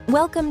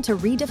Welcome to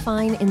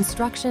Redefine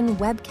Instruction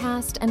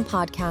webcast and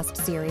podcast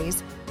series,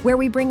 where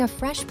we bring a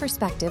fresh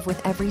perspective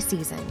with every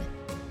season.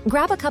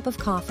 Grab a cup of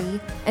coffee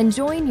and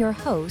join your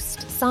host,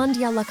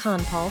 Sandhya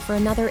Lakhanpal, for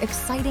another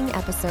exciting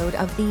episode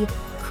of the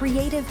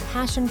Creative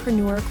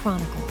Passionpreneur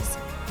Chronicles,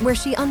 where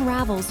she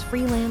unravels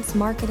freelance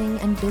marketing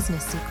and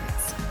business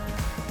secrets.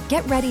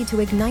 Get ready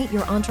to ignite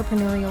your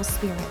entrepreneurial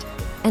spirit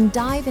and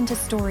dive into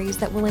stories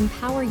that will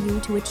empower you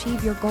to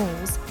achieve your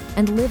goals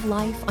and live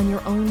life on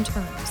your own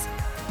terms.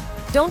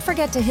 Don't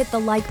forget to hit the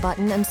like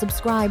button and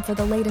subscribe for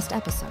the latest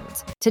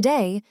episodes.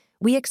 Today,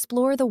 we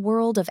explore the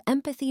world of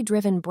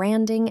empathy-driven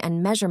branding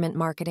and measurement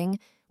marketing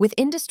with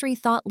industry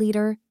thought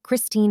leader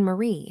Christene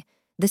Marie,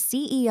 the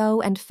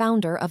CEO and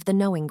founder of the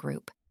Knowing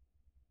Group.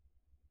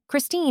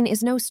 Christene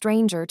is no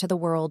stranger to the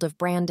world of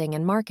branding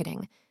and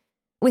marketing.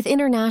 With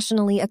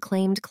internationally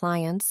acclaimed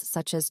clients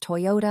such as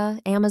Toyota,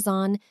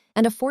 Amazon,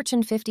 and a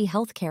Fortune 50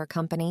 healthcare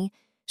company,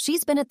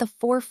 she's been at the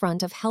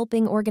forefront of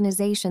helping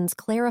organizations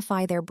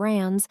clarify their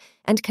brands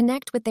and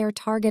connect with their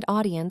target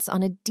audience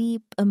on a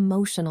deep,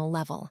 emotional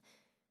level.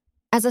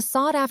 As a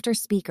sought-after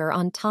speaker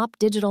on top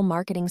digital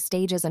marketing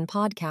stages and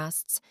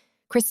podcasts,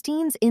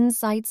 Christene's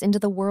insights into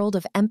the world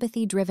of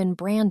empathy-driven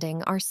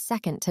branding are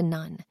second to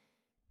none.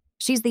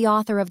 She's the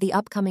author of the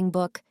upcoming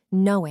book,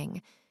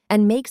 Knowing,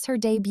 and makes her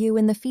debut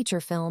in the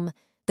feature film,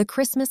 The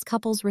Christmas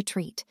Couple's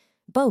Retreat,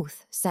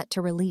 both set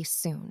to release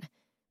soon.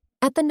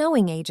 At the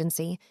Knowing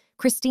Agency,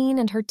 Christene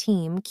and her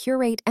team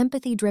curate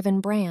empathy-driven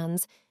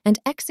brands and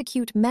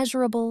execute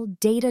measurable,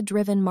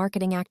 data-driven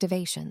marketing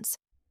activations.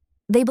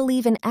 They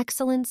believe in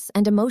excellence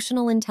and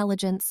emotional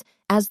intelligence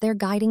as their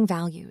guiding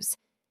values,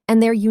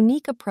 and their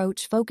unique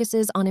approach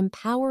focuses on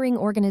empowering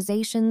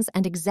organizations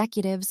and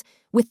executives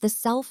with the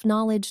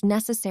self-knowledge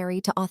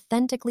necessary to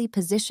authentically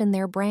position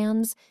their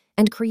brands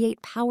and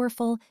create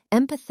powerful,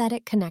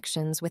 empathetic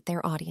connections with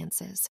their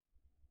audiences.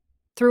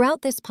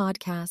 Throughout this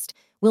podcast,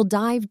 we'll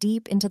dive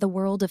deep into the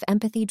world of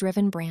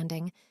empathy-driven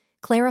branding,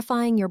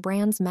 clarifying your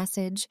brand's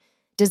message,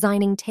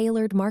 designing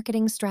tailored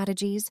marketing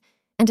strategies,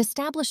 and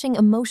establishing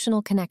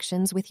emotional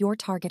connections with your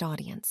target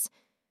audience.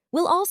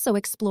 We'll also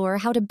explore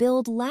how to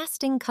build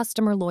lasting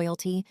customer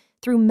loyalty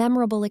through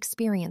memorable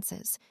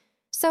experiences.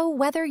 So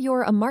whether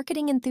you're a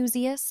marketing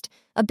enthusiast,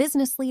 a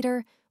business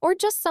leader, or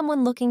just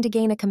someone looking to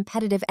gain a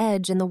competitive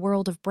edge in the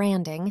world of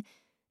branding,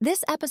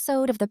 this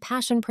episode of the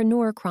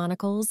Passionpreneur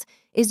Chronicles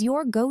is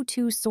your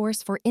go-to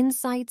source for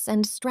insights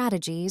and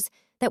strategies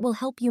that will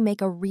help you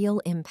make a real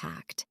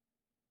impact.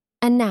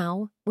 And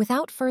now,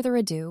 without further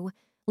ado,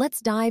 let's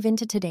dive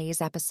into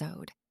today's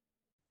episode.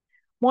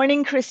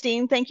 Morning,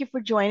 Christene. Thank you for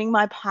joining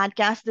my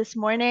podcast this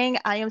morning.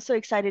 I am so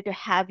excited to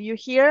have you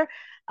here.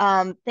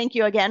 Thank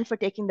you again for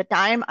taking the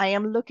time. I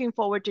am looking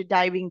forward to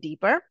diving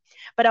deeper,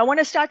 but I want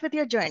to start with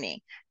your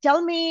journey.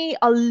 Tell me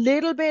a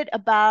little bit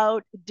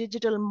about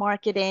digital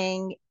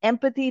marketing,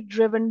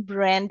 empathy-driven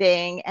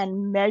branding,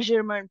 and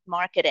measurement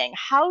marketing.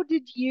 How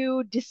did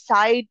you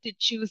decide to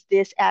choose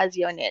this as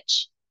your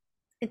niche?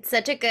 It's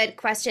such a good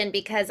question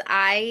because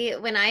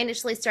when I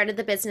initially started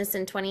the business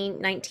in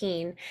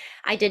 2019,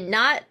 I did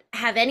not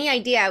have any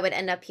idea I would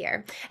end up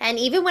here. And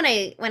even when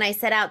I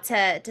set out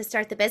to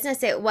start the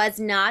business, it was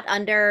not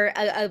under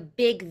a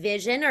big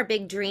vision or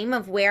big dream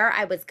of where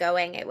I was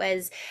going.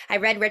 I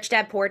read Rich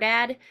Dad, Poor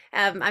Dad.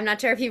 I'm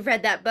not sure if you've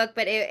read that book,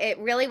 but it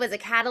really was a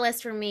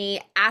catalyst for me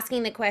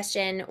asking the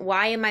question,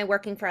 why am I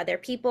working for other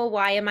people?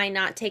 Why am I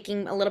not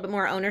taking a little bit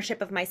more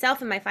ownership of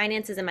myself and my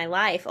finances and my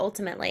life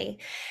ultimately?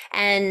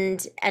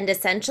 And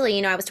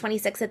essentially, I was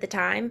 26 at the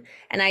time,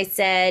 and I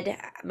said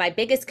my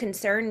biggest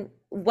concern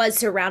was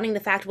surrounding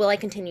the fact, will I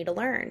continue to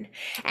learn?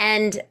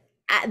 And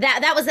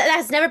that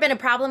has never been a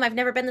problem. I've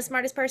never been the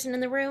smartest person in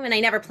the room, and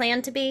I never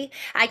planned to be.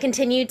 I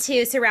continue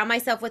to surround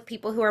myself with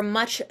people who are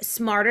much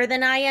smarter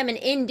than I am, and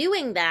in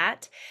doing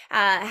that,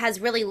 has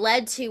really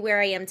led to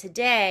where I am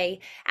today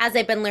as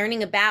I've been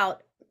learning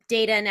about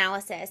data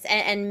analysis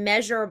and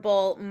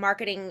measurable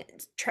marketing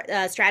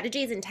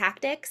strategies and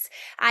tactics.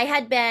 I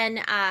had been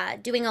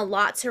doing a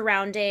lot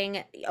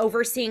surrounding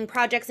overseeing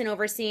projects and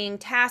overseeing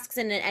tasks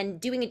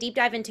and doing a deep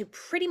dive into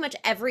pretty much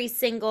every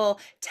single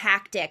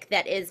tactic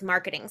that is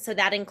marketing. So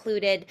that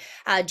included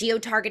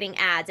geo-targeting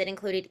ads, it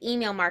included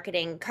email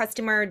marketing,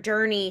 customer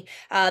journey,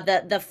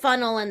 the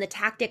funnel and the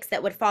tactics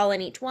that would fall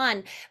in each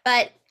one.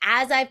 But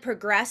as I've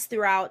progressed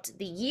throughout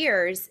the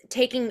years,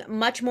 taking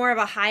much more of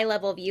a high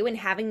level view and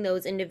having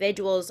those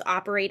individuals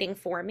operating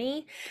for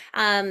me,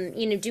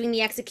 doing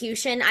the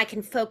execution, I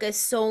can focus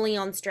solely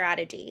on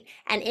strategy.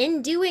 And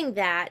in doing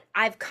that,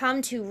 I've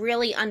come to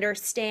really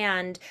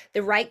understand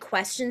the right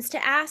questions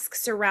to ask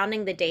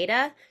surrounding the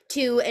data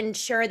to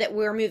ensure that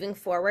we're moving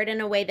forward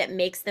in a way that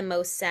makes the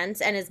most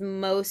sense and is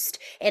most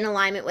in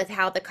alignment with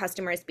how the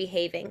customer is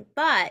behaving.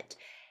 But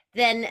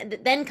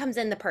then comes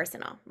in the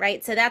personal,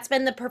 right? So that's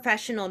been the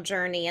professional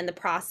journey and the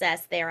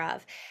process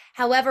thereof.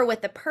 However,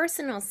 with the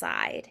personal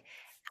side,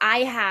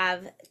 I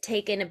have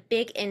taken a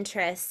big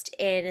interest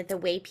in the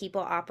way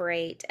people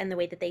operate and the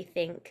way that they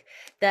think,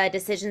 the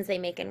decisions they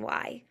make, and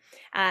why.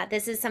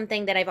 This is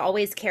something that I've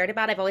always cared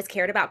about. I've always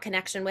cared about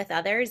connection with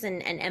others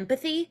and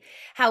empathy.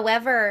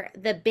 However,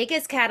 the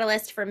biggest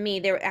catalyst for me,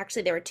 there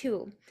were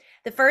two.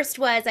 The first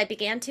was I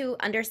began to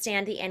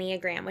understand the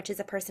Enneagram, which is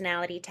a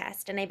personality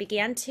test, and I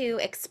began to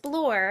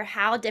explore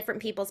how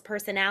different people's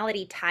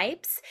personality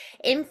types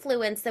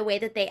influence the way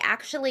that they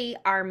actually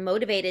are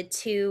motivated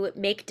to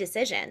make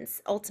decisions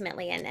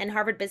ultimately. And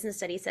Harvard Business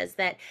Study says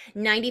that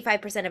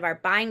 95% of our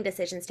buying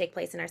decisions take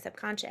place in our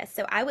subconscious.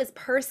 So I was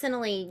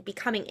personally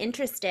becoming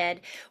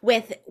interested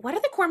with what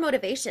are the core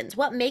motivations?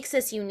 What makes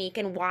us unique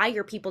and why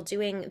are people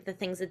doing the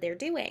things that they're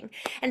doing?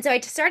 And so I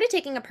started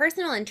taking a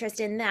personal interest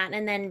in that.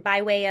 And then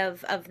by way of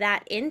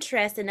that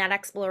interest and that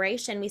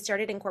exploration, we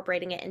started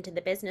incorporating it into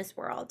the business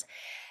world.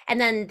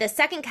 And then the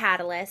second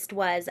catalyst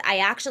was I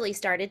actually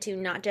started to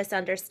not just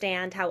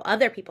understand how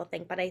other people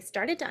think, but I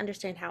started to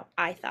understand how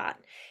I thought.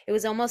 It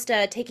was almost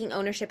a taking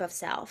ownership of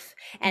self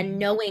and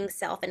knowing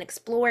self and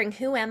exploring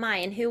who am I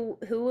and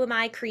who am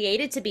I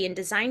created to be and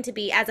designed to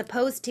be, as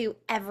opposed to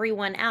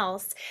everyone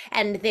else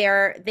and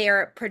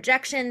their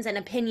projections and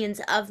opinions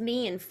of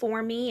me and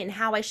for me and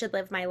how I should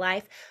live my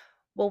life.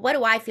 Well, what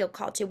do I feel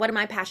called to? What am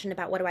I passionate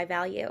about? What do I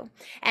value?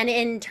 And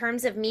in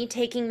terms of me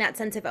taking that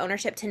sense of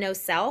ownership to know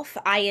self,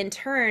 I in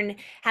turn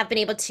have been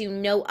able to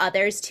know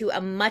others to a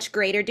much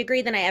greater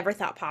degree than I ever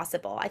thought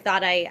possible. I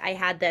thought I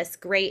had this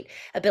great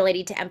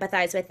ability to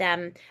empathize with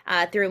them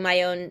through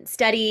my own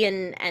study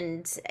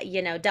and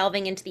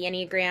delving into the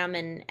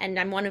Enneagram, and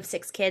I'm one of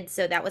 6 kids,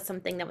 so that was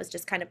something that was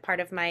just kind of part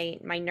of my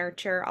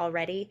nurture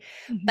already.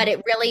 But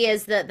it really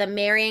is the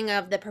marrying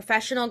of the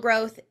professional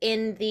growth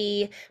in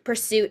the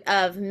pursuit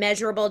of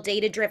measurable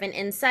data-driven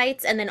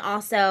insights, and then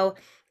also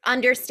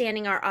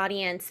understanding our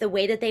audience, the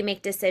way that they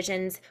make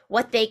decisions,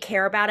 what they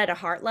care about at a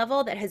heart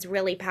level, that has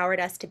really powered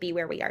us to be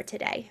where we are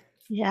today.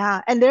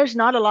 Yeah, and there's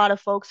not a lot of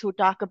folks who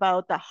talk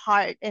about the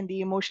heart and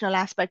the emotional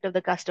aspect of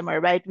the customer,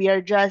 right? We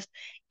are just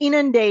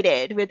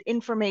inundated with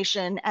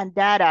information and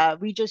data.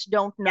 We just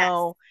don't Yes.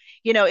 know,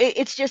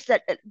 it's just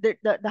that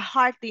the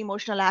heart, the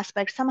emotional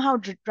aspect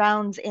somehow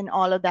drowns in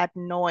all of that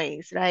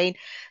noise, right?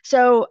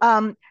 So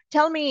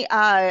tell me,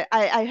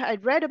 I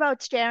read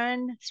about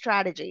Starin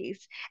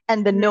Strategies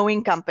and the Mhm.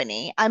 Knowing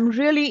Company. I'm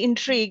really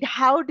intrigued.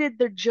 How did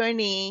the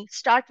journey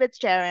start with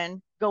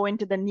Starin, go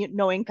into the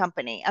Knowing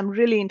Company? I'm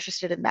really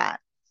interested in that.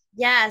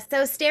 Yeah,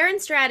 so stare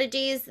and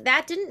strategies,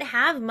 that didn't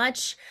have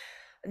much,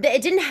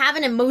 it didn't have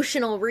an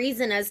emotional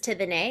reason as to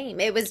the name.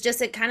 It was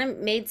just, it kind of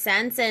made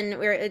sense and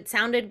it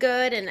sounded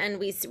good, and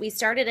we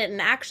started it.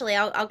 And actually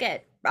I'll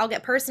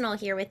get personal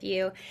here with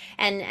you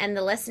and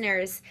the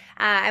listeners.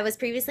 I was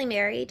previously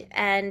married,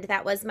 and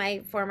that was my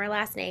former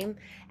last name.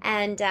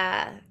 And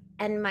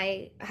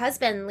my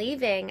husband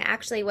leaving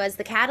actually was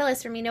the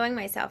catalyst for me knowing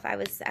myself. I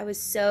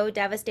was so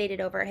devastated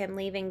over him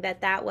leaving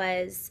that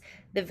was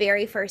the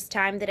very first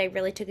time that I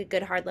really took a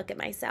good hard look at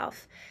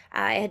myself.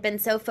 I had been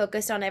so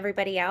focused on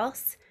everybody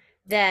else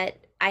that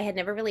I had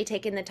never really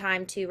taken the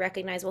time to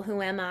recognize, well,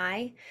 who am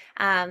I?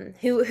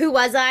 Who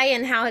was I,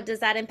 and how does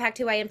that impact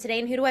who I am today,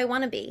 and who do I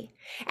want to be?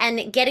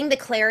 And getting the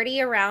clarity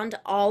around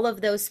all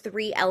of those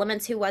 3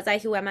 elements, who was I,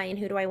 who am I, and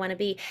who do I want to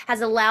be,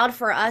 has allowed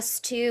for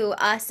us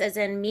as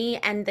in me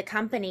and the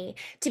company,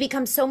 to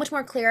become so much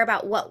more clear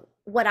about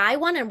what I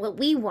want and what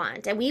we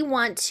want. And we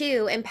want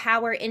to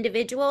empower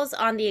individuals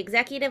on the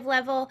executive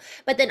level,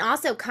 but then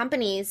also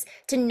companies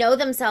to know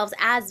themselves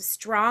as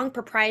strong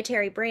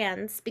proprietary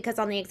brands, because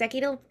on the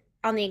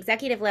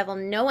executive level,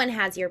 no one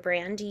has your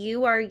brand.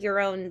 You are your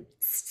own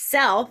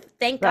self.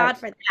 Thank Right, God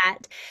for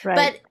that. right.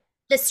 But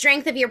the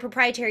strength of your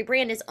proprietary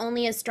brand is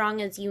only as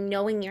strong as you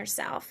knowing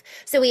yourself.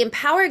 So we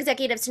empower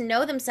executives to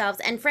know themselves.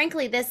 And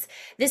frankly, this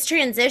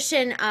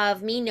transition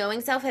of me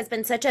knowing self has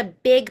been such a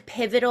big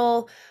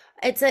pivotal,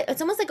 it's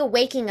almost like a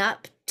waking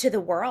up to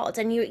the world,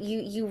 and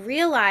you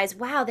realize,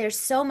 wow, there's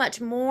so much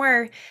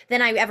more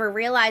than I ever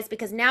realized,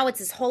 because now it's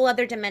this whole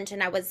other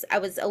dimension. I was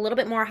a little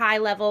bit more high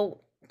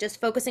level, just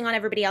focusing on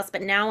everybody else,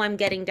 but now I'm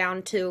getting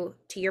down to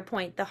your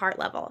point, the heart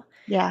level.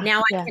 Yeah,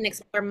 Now I yeah, can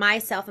explore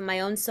myself and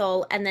my own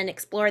soul, and then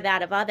explore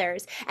that of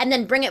others, and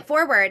then bring it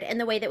forward in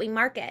the way that we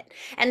market.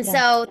 And yeah.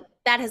 so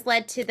that has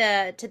led to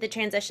the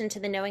transition to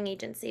the knowing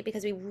agency,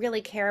 because we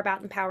really care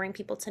about empowering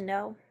people to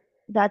know.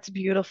 That's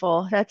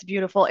beautiful. That's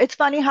beautiful. It's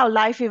funny how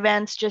life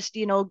events just,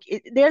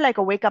 they're like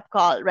a wake up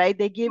call, right?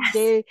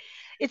 Yes.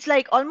 It's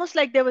like almost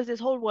like there was this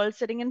whole world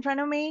sitting in front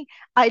of me.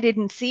 I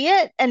didn't see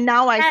it, and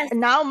Yes.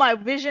 now my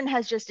vision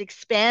has just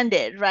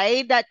expanded,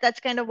 right? That's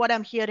kind of what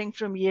I'm hearing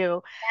from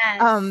you.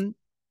 Yes. Um,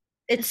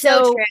 It's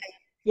so so true.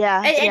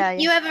 yeah, And yeah,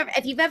 yeah.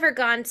 if you've ever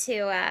gone to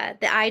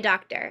the eye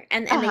doctor,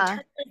 and they Uh-huh.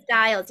 turn those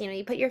dials,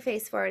 you put your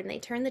face forward and they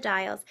turn the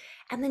dials,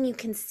 and then you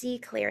can see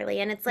clearly.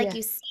 And it's like Yeah.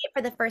 you see it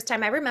for the first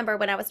time. I remember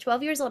when I was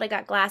 12 years old, I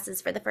got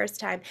glasses for the first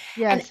time.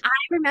 And Yes. I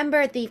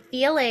remember the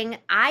feeling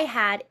I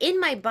had in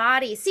my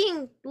body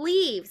seeing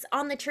leaves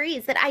on the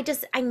trees that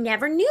I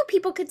never knew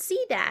people could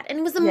see that. And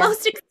it was the Yeah.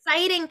 most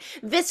exciting,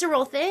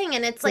 visceral thing.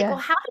 And it's like, well, Yeah.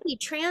 how do we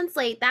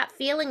translate that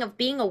feeling of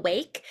being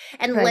awake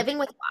and Right. living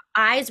with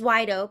eyes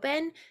wide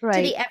open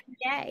to Right. the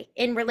everyday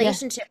in Yeah.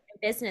 relationship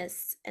and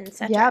business,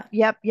 Yep, etc.?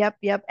 yep, yep,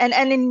 yep.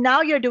 And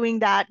now you're doing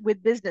that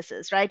with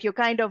businesses, right? You're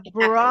kind of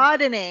Exactly.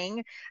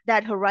 broadening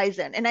that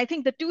horizon. And I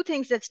think the two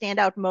things that stand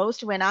out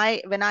most when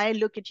I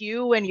look at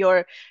you and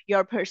your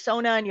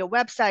persona and your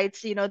websites,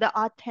 the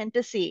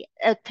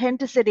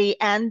authenticity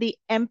and the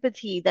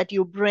empathy that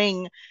you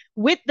bring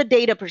with the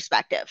data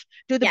perspective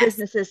to the Yes.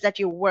 businesses that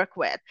you work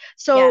with.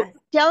 So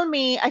Yes. tell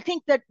me, I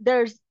think that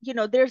there's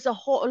a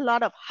whole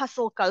lot of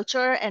hustle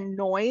culture and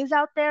noise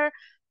out there.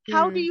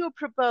 How do Mm, you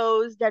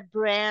propose that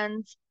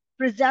brands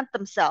present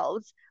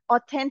themselves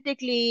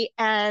authentically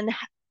and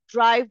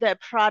drive their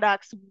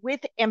products with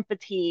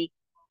empathy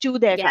to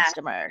their yeah.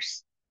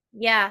 customers?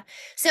 Yeah.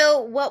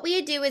 So what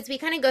we do is we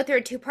kind of go through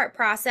a two-part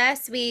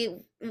process. We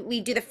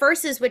do the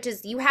first is which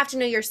is you have to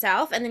know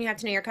yourself and then you have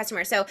to know your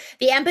customer. So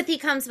the empathy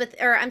comes with,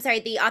 or I'm sorry,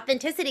 the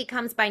authenticity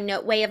comes by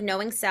no way of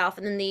knowing self,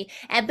 and then the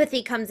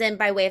empathy comes in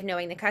by way of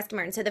knowing the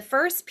customer. And so the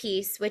first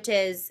piece, which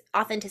is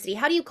authenticity,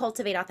 how do you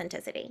cultivate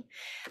authenticity?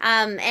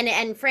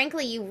 And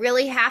frankly, you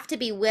really have to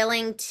be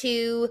willing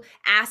to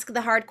ask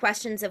the hard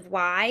questions of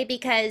why,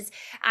 because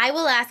I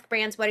will ask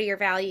brands, what are your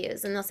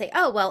values? And they'll say,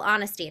 oh, well,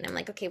 honesty. And I'm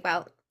like, okay,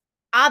 well,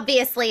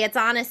 obviously it's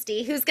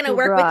honesty. Who's going to Too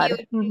work with you broad.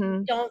 if you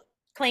don't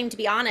claim to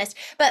be honest?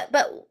 But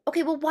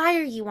okay, well, why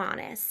are you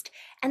honest?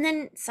 And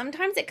then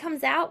sometimes it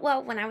comes out,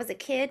 well, when I was a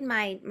kid,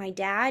 my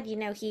dad,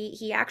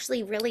 he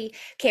actually really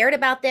cared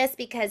about this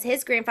because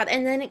his grandfather,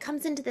 and then it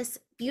comes into this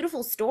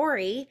beautiful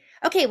story.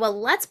 Okay, well,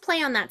 let's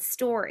play on that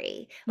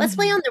story. Let's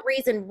play Hmm. on the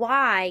reason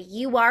why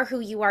you are who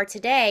you are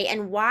today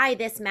and why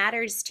this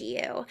matters to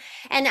you.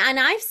 And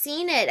I've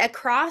seen it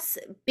across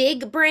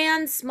big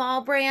brands,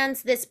 small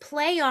brands, this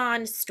play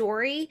on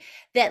story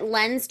that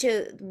lends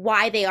to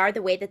why they are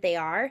the way that they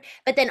are.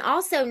 But then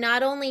also,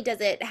 not only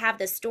does it have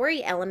the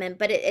story element,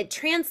 but it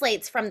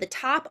translates from the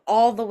top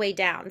all the way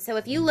down. So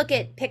if you look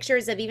at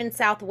pictures of even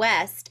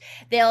Southwest,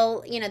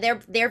 they'll,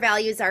 their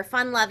values are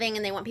fun loving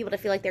and they want people to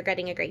feel like they're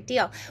getting a great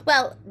deal.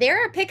 Well,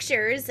 there are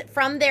pictures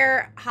from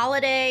their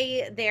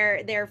holiday,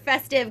 their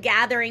festive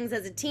gatherings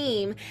as a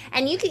team,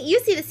 and you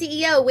see the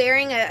CEO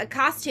wearing a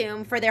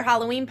costume for their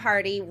Halloween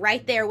party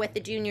right there with the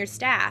junior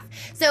staff.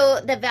 So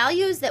the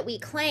values that we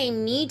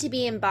claim need to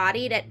be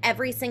embodied at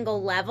every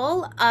single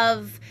level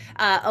of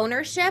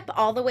ownership,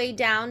 all the way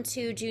down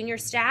to junior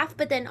staff.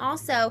 But then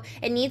also,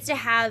 it needs to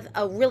have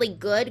a really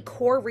good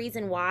core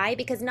reason why,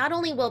 because not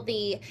only will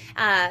the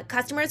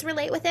customers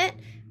relate with it,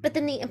 but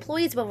then the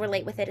employees will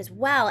relate with it as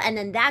well. And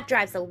then that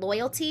drives the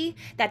loyalty,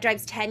 that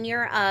drives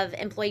tenure of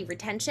employee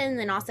retention,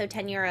 and also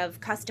tenure of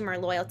customer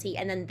loyalty.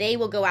 And then they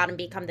will go out and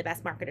become the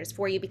best marketers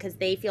for you because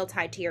they feel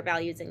tied to your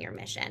values and your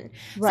mission.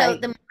 So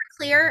Right. the more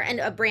clear and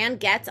a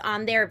brand gets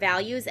on their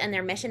values and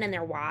their mission and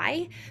their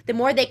why, the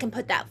more they can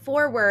put that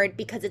forward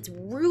because it's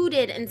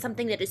rooted in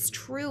something that is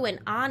true and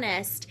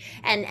honest,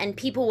 and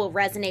people will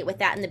resonate with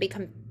that and they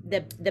become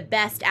the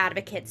best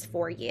advocates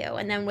for you.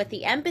 And then with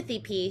the empathy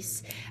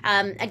piece,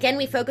 again,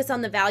 we focus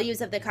on the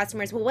values of the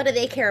customers. Well, what do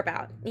they care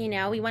about? We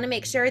want to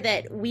make sure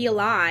that we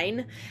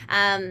align.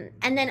 And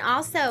then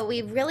also,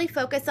 we really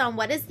focus on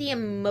what is the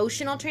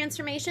emotional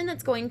transformation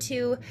that's going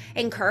to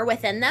incur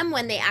within them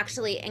when they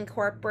actually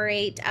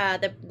incorporate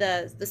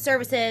the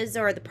services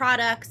or the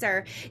products,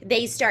 or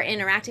they start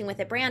interacting with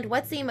a brand.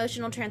 What's the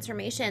emotional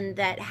transformation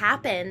that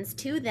happens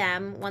to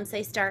them once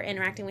they start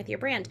interacting with your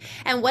brand?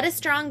 And what a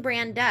strong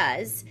brand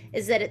does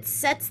is that it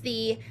sets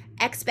the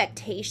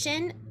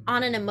expectation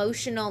on an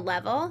emotional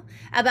level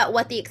about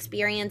what the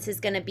experience is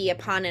going to be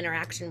upon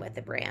interaction with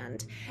the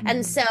brand.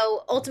 And Mhm.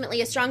 so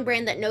ultimately, a strong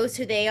brand that knows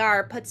who they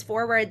are puts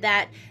forward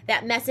that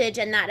message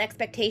and that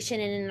expectation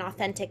in an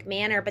authentic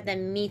manner, but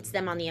then meets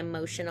them on the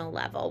emotional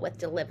level with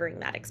delivering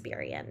that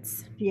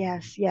experience.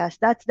 Yes, yes,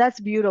 that's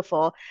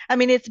beautiful. I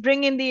mean, it's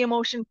bringing the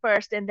emotion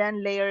first and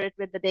then layer it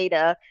with the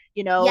data,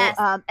 Yes,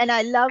 and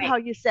I love right. how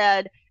you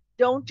said,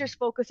 don't just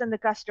focus on the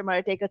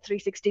customer, take a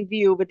 360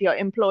 view with your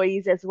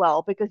employees as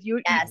well, because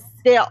Yes.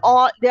 they're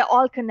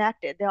all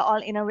connected, they're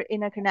all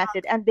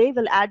interconnected, and they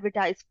will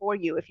advertise for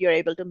you if you're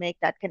able to make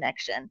that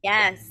connection.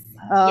 Yes.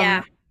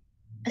 Yeah. Um,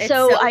 It's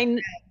so so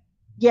I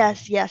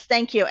Yes, yes,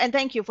 thank you. And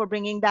thank you for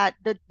bringing that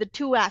the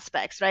two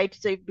aspects, right?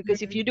 So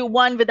because if you mhm, do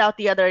one without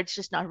the other, it's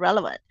just not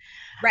relevant.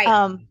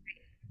 right. Um,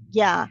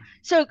 yeah.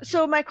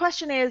 So my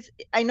question is,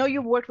 I know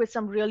you've worked with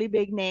some really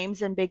big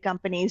names and big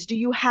companies. Do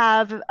you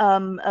have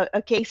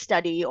a case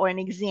study or an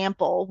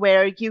example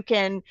where you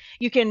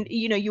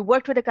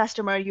worked with a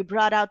customer, you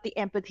brought out the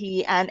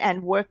empathy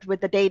and worked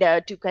with the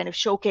data to kind of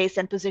showcase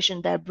and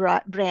position their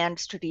brand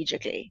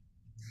strategically?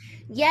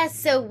 Yes,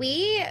 so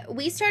we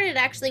started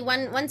actually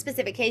one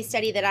specific case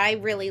study that I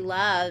really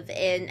love,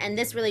 and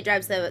this really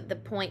drives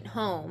the point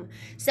home.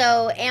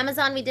 So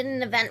Amazon, we did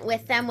an event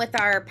with them with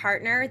our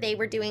partner. They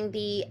were doing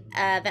the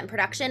event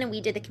production, and we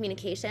did the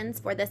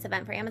communications for this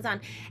event for Amazon.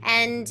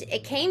 And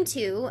it came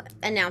to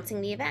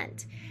announcing the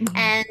event. Mhm.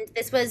 And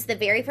this was the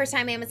very first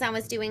time Amazon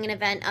was doing an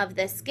event of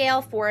this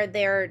scale for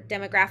their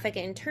demographic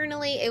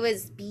internally. It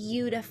was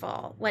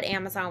beautiful what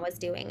Amazon was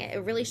doing.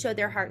 It really showed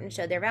their heart and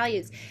showed their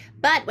values.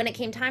 But when it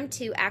came time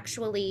to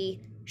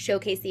actually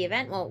showcase the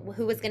event, well,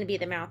 who was going to be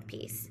the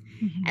mouthpiece?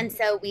 Mhm. And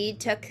so we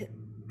took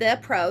the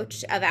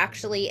approach of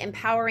actually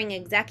empowering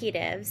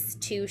executives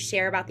to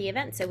share about the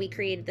event. So we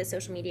created the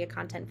social media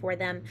content for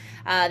them.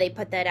 They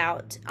put that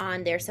out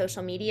on their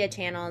social media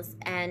channels,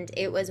 and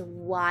it was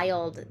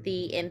wild,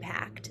 the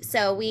impact.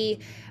 So we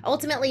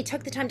ultimately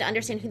took the time to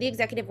understand who the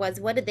executive was,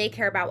 what did they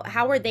care about,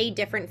 how were they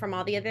different from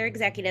all the other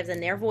executives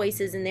and their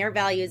voices and their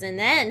values, and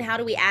then how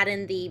do we add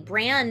in the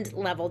brand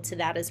level to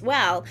that as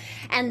well,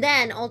 and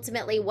then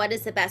ultimately what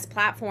is the best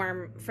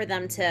platform for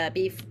them to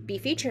be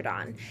featured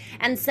on.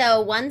 And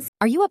so once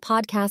Are you a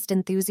podcast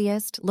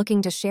enthusiast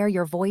looking to share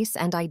your voice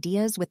and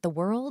ideas with the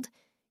world?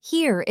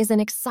 Here is an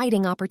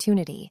exciting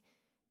opportunity.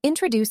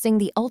 Introducing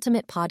the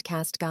Ultimate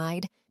Podcast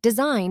Guide,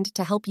 designed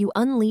to help you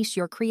unleash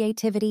your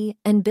creativity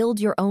and build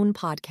your own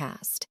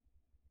podcast.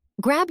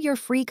 Grab your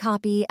free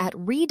copy at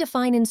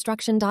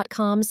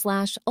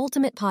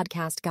redefineinstruction.com/ultimate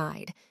podcast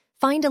guide.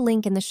 Find a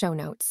link in the show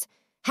notes.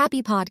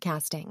 Happy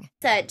podcasting.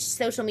 such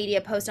social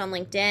media post on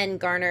LinkedIn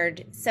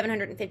garnered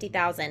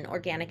 750,000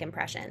 organic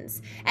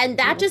impressions. And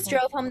that just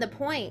Beautiful. drove home the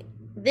point.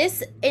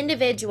 This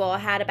individual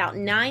had about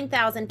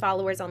 9,000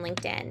 followers on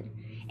LinkedIn.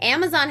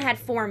 Amazon had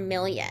 4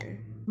 million.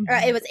 Or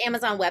Mhm. it was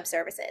Amazon Web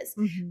Services.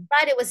 Mhm.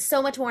 But it was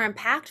so much more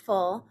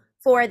impactful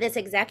for this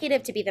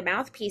executive to be the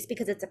mouthpiece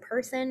because it's a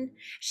person.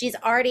 She's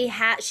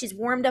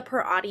warmed up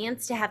her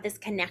audience to have this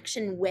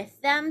connection with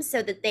them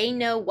so that they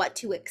know what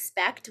to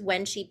expect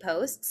when she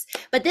posts.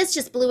 But this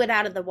just blew it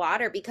out of the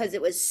water because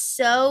it was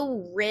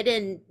so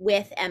ridden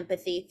with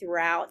empathy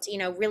throughout,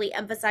 really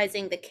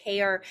emphasizing the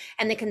care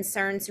and the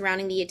concern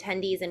surrounding the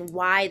attendees and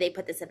why they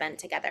put this event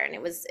together. And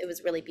it was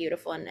really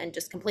beautiful, and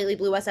just completely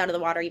blew us out of the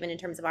water, even in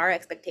terms of our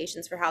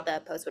expectations for how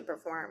the post would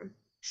perform.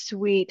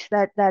 Sweet.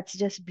 That's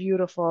just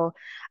beautiful.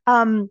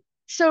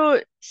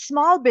 So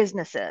small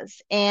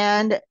businesses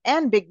and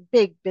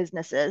big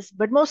businesses,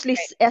 but mostly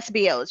Right.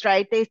 SBOs,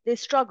 right? They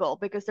struggle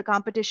because the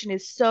competition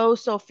is so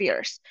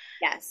fierce.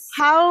 Yes.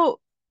 How,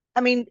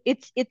 I mean,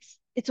 it's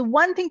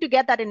one thing to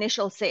get that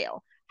initial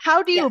sale.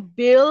 How do Yeah. you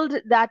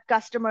build that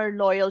customer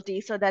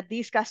loyalty so that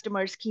these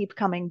customers keep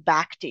coming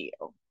back to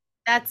you?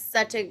 That's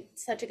such a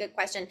good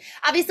question.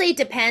 Obviously, it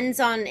depends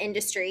on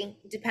industry,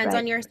 depends Right.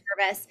 on your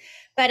service,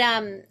 but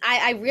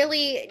I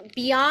really,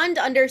 beyond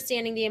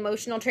understanding the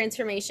emotional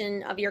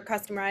transformation of your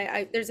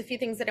customer, there's a few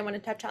things that I want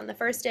to touch on. The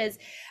first is,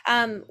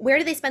 where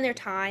do they spend their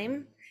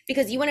time?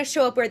 Because you want to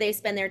show up where they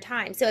spend their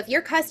time. So if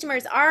your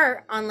customers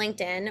are on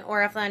LinkedIn,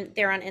 or if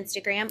they're on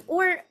Instagram,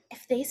 or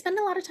if they spend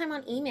a lot of time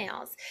on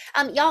emails,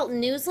 y'all,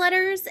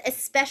 newsletters,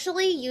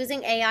 especially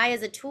using AI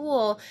as a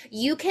tool,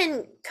 you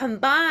can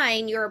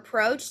combine your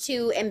approach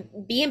to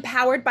be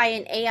empowered by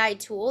an AI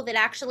tool that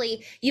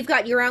actually you've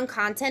got your own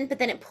content, but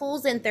then it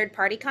pulls in third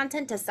party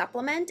content to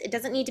supplement. It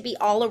doesn't need to be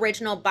all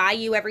original by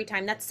you every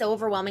time. That's so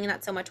overwhelming and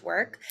that's so much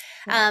work.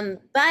 Right.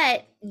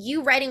 But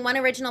you writing one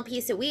original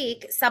piece a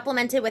week,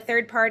 supplemented with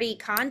third party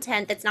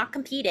content that's not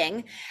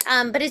competing,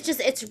 but it's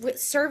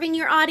serving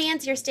your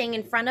audience. You're staying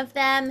in front of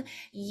them.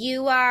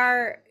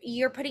 You're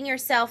putting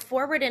yourself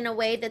forward in a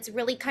way that's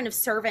really kind of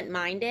servant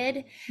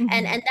minded,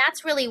 and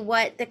that's really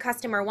what the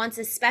customer wants,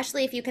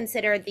 especially if you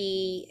consider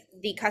the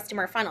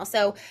customer funnel.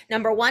 So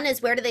number one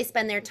is, where do they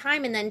spend their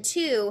time, and then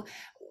two,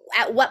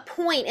 at what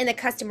point in the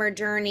customer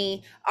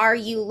journey are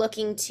you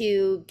looking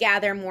to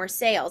gather more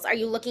sales? Are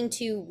you looking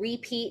to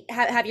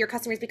have your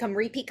customers become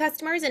repeat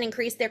customers and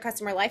increase their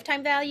customer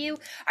lifetime value?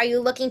 Are you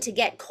looking to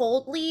get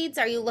cold leads?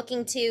 Are you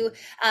looking to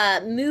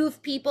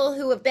move people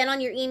who have been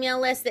on your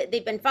email list, that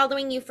they've been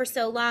following you for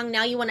so long,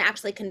 now you want to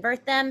actually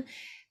convert them?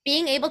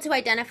 Being able to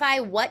identify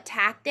what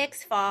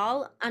tactics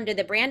fall under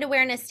the brand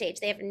awareness stage.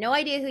 They have no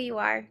idea who you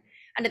are.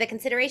 Under the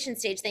consideration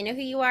stage, they know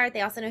who you are.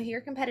 They also know who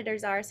your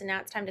competitors are. So now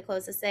it's time to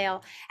close the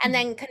sale. And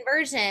then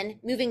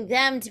conversion, moving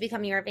them to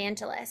become your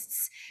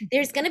evangelists.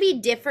 There's going to be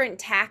different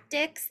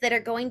tactics that are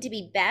going to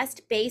be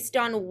best based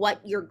on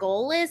what your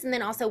goal is, and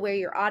then also where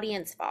your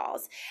audience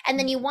falls. And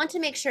then you want to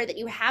make sure that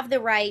you have the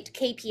right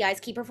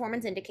KPIs, key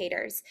performance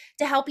indicators,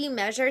 to help you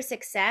measure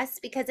success,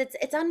 because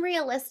it's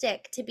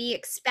unrealistic to be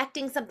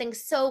expecting something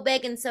so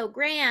big and so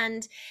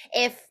grand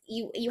if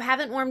you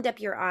haven't warmed up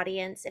your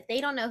audience, if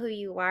they don't know who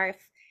you are,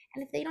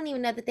 and if they don't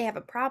even know that they have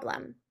a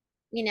problem.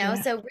 Yeah.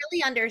 So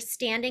really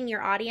understanding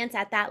your audience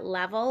at that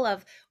level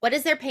of, what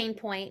is their pain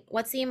point,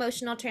 what's the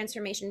emotional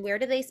transformation, where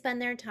do they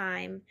spend their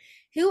time,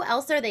 Who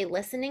else are they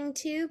listening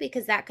to?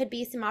 Because that could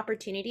be some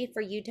opportunity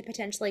for you to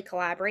potentially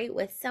collaborate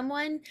with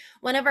someone.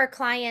 One of our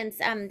clients,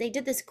 they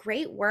did this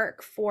great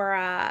work for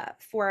a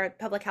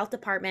public health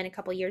department a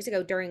couple years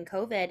ago during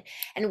COVID,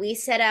 and we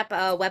set up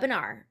a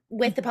webinar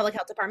with the public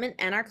health department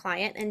and our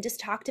client and just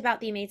talked about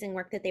the amazing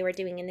work that they were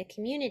doing in the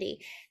community.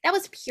 That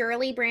was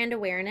purely brand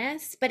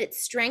awareness, but it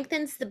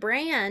strengthens the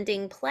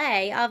branding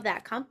play of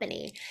that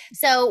company.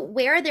 So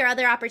where are there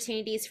other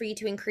opportunities for you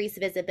to increase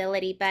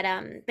visibility? But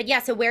yeah,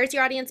 so where's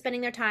your audience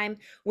spending their time?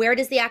 Where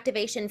does the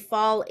activation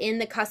fall in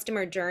the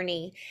customer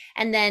journey?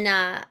 And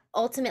then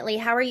ultimately,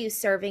 how are you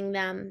serving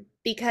them?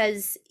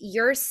 Because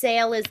your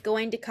sale is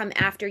going to come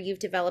after you've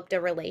developed a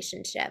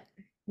relationship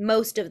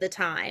most of the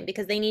time,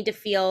 because they need to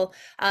feel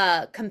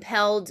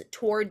compelled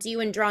towards you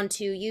and drawn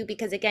to you,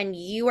 because again,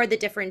 you are the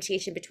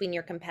differentiation between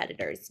your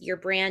competitors, your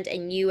brand,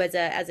 and you as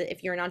a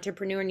if you're an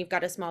entrepreneur and you've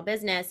got a small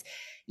business,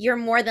 you're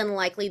more than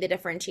likely the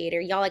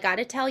differentiator. Y'all, I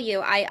gotta tell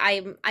you,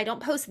 I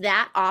don't post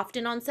that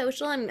often on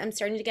social. I'm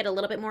starting to get a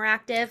little bit more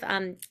active.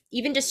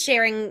 Even just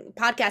sharing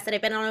podcasts that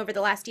I've been on over the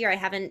last year, I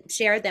haven't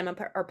shared them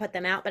or put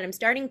them out, but I'm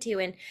starting to,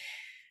 and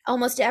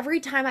almost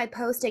every time I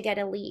post, I get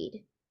a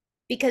lead.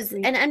 Because,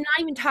 and I'm not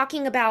even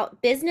talking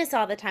about business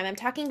all the time. I'm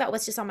talking about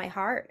what's just on my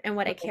heart and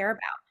what I care about.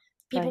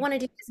 People want to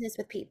do business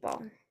with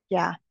people.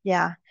 Yeah,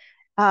 yeah.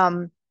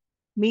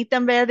 Meet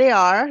them where they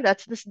are.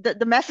 That's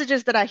the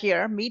messages that I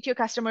hear. Meet your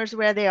customers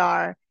where they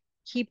are.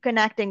 Keep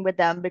connecting with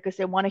them because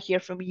they want to hear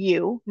from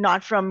you,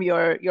 not from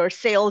your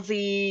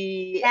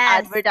salesy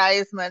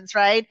advertisements,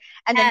 right?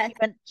 And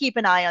then keep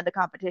an eye on the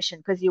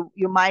competition because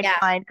you might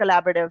find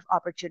collaborative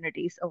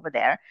opportunities over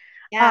there.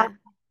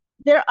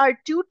 There are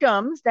two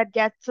terms that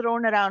get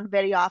thrown around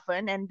very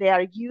often, and they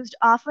are used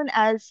often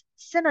as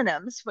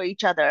synonyms for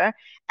each other.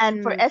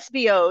 And for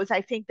SBOs,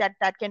 I think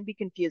that can be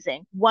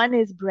confusing. One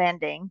is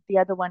branding, the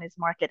other one is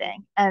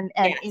marketing. And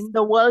in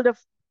the world of,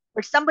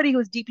 for somebody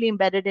who's deeply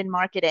embedded in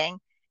marketing,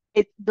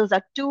 those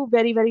are two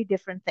very, very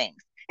different things.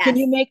 Can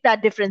you make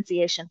that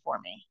differentiation for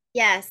me?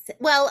 Yes.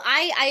 Well,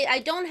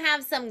 I don't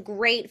have some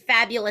great,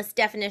 fabulous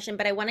definition,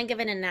 but I want to give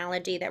an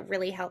analogy that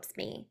really helps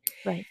me.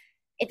 Right.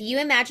 If you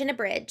imagine a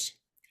bridge,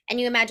 and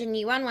you imagine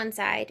you on one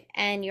side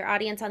and your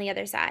audience on the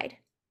other side,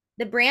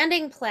 the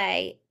branding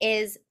play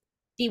is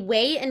the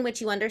way in which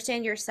you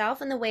understand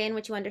yourself and the way in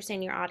which you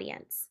understand your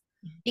audience.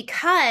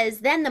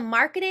 Because then the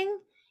marketing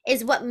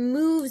is what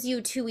moves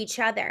you to each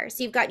other.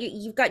 So you've got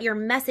your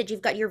message,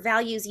 you've got your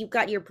values, you've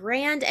got your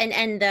brand,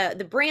 and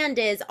the brand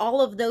is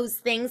all of those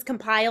things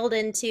compiled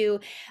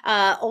into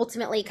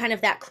ultimately kind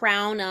of that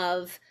crown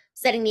of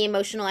setting the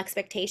emotional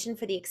expectation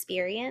for the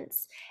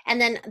experience.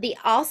 And then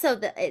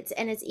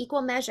it's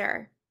equal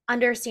measure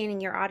understanding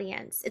your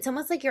audience. It's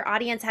almost like your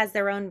audience has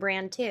their own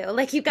brand too.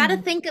 Like you got to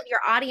think of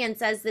your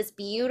audience as this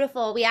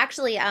beautiful, we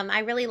actually, I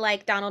really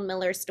like Donald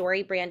Miller's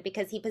story brand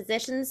because he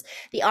positions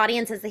the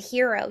audience as the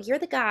hero. You're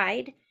the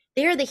guide,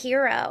 they're the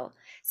hero.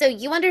 So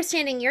you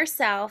understanding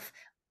yourself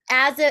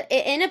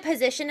in a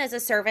position as a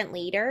servant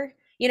leader,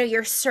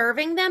 you're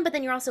serving them, but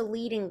then you're also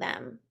leading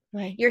them.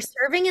 Right. You're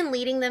serving and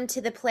leading them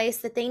to the place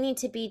that they need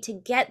to be to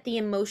get the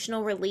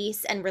emotional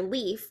release and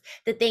relief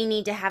that they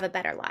need to have a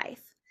better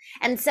life.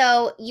 And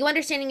so you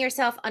understanding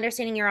yourself,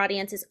 understanding your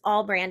audience is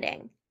all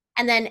branding.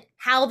 And then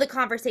how the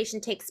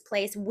conversation takes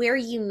place, where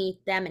you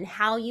meet them and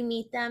how you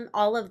meet them,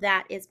 all of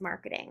that is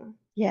marketing.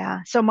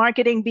 Yeah. So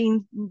marketing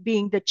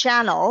being the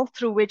channel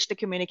through which the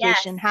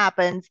communication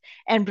happens,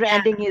 and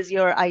branding is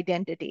your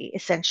identity,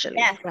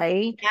 essentially,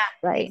 right? Yeah,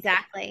 right.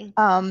 Exactly.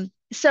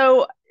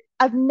 So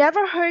I've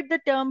never heard the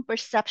term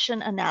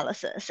perception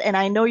analysis, and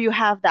I know you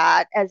have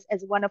that as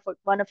one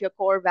of your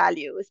core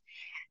values.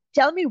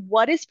 Tell me,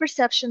 what is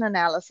perception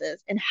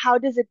analysis and how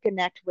does it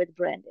connect with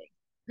branding?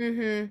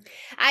 And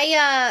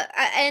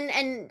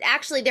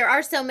actually there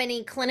are so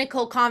many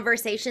clinical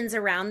conversations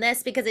around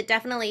this because it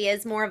definitely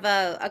is more of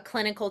a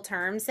clinical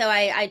term. So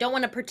I don't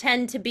want to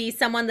pretend to be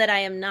someone that I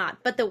am not.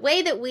 But the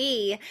way that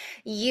we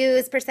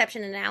use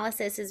perception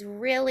analysis is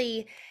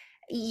really,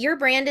 your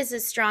brand is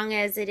as strong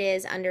as it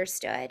is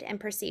understood and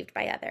perceived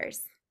by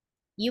others.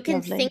 You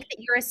can think that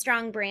you're a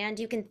strong brand.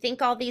 You can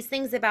think all these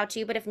things about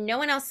you, but if no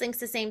one else thinks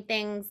the same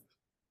things,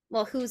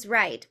 well, who's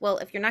right? Well,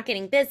 if you're not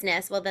getting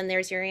business, well, then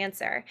there's your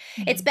answer.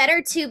 It's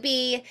better to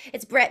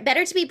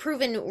be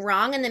proven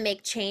wrong and then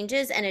make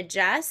changes and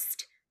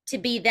adjust to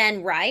be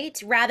then right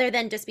rather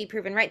than just be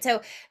proven right.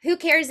 So who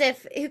cares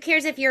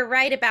if you're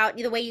right about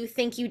the way you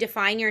think you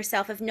define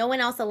yourself? If no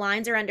one else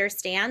aligns or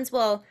understands,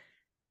 well,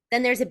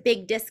 then there's a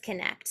big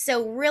disconnect.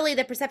 So really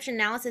the perception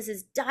analysis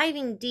is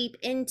diving deep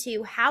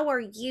into how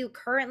are you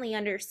currently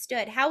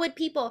understood? How would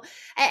people,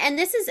 and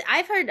this is,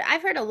 I've heard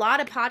a lot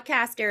of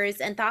podcasters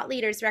and thought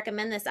leaders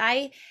recommend this.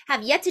 I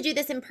have yet to do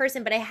this in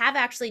person, but I have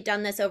actually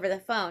done this over the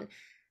phone.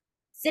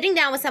 Sitting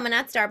down with someone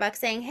at Starbucks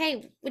saying,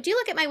 hey, would you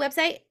look at my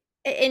website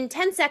in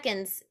 10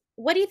 seconds?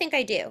 What do you think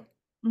I do?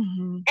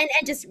 And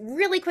just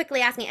really quickly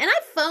asking. And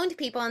I've phoned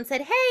people and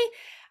said, hey,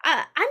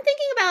 I'm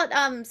thinking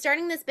about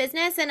starting this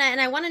business, and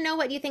I want to know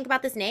what you think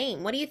about this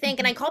name. What do you think?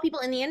 And I Mhm, call people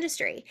in the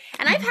industry,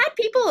 and I've mhm, had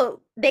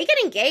people, they get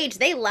engaged,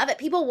 they love it.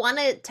 People want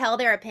to tell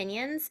their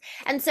opinions,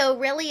 and so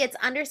really, it's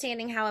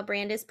understanding how a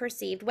brand is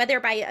perceived, whether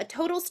by a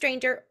total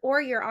stranger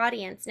or your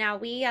audience. Now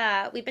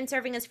we've been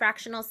serving as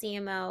fractional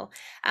CMO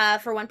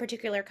for one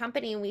particular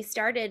company, and we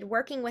started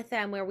working with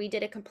them where we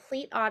did a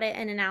complete audit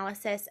and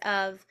analysis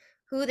of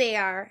who they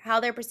are, how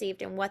they're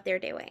perceived, and what they're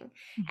doing.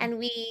 mhm, And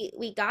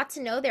we got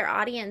to know their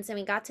audience, and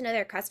we got to know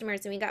their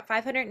customers, and we got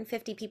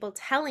 550 people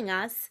telling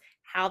us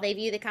how they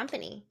view the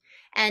company.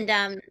 And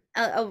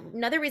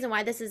another reason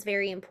why this is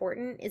very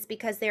important is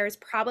because there's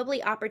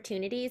probably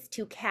opportunities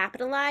to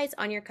capitalize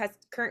on your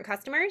current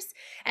customers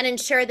and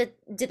ensure that,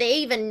 do they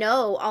even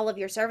know all of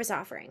your service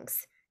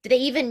offerings? Do they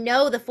even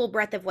know the full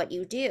breadth of what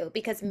you do?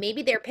 Because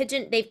maybe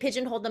they've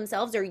pigeonholed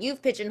themselves, or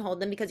you've pigeonholed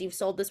them because you've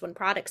sold this one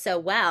product so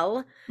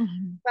well.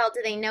 mhm, Well,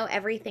 do they know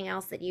everything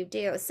else that you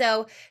do?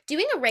 So,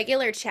 doing a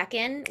regular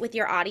check-in with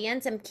your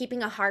audience and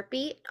keeping a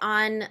heartbeat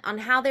on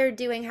how they're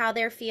doing, how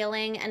they're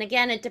feeling. And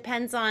again, it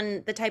depends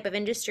on the type of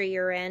industry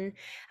you're in.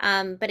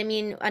 But I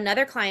mean,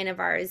 another client of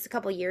ours a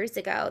couple years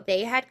ago,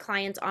 they had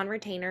clients on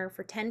retainer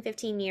for 10,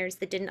 15 years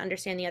that didn't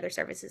understand the other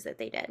services that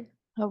they did.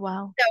 oh,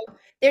 wow. So,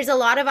 there's a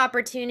lot of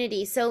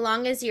opportunity so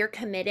long as you're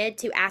committed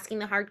to asking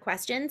the hard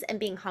questions and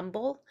being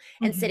humble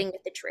and Mhm. sitting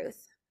with the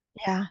truth.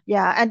 Yeah,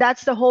 yeah. And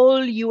that's the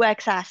whole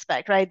UX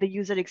aspect, right? The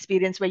user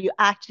experience where you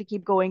actually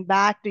keep going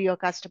back to your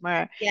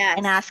customer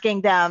and Yes.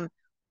 asking them,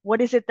 what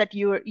is it that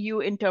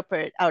you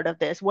interpret out of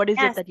this? What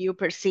is it Yes. that you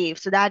perceive?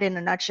 So that in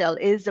a nutshell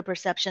is the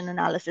perception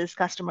analysis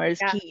customer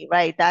is Yeah. key,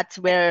 right? That's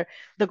where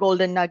the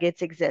golden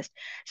nuggets exist.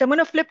 So I'm going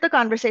to flip the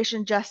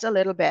conversation just a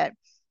little bit.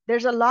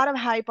 There's a lot of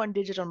hype on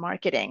digital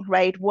marketing,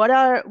 right? What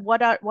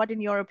in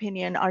your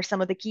opinion are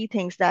some of the key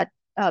things that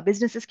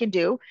businesses can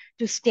do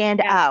to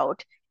stand Yeah.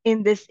 out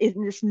in this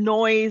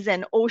noise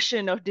and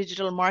ocean of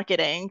digital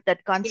marketing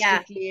that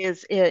Yeah. constantly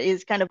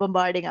is kind of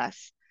bombarding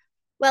us?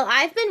 Well,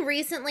 I've been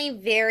recently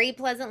very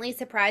pleasantly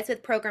surprised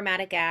with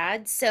programmatic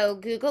ads. So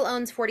Google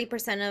owns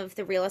 40% of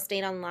the real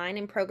estate online,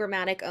 and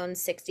programmatic owns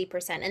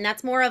 60%. And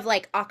that's more of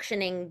like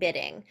auctioning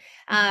bidding.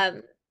 Mhm,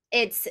 Um,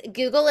 it's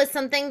Google is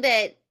something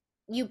that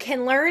you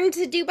can learn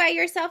to do by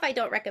yourself. I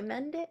don't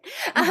recommend it.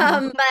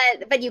 mhm,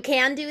 But you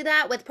can do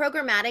that with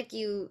programmatic.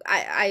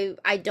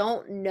 I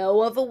don't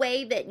know of a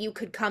way that you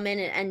could come in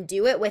and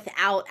do it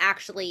without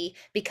actually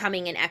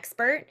becoming an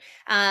expert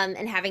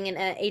and having an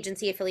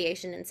agency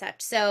affiliation and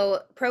such.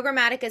 So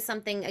programmatic is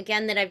something,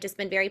 again, that I've just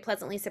been very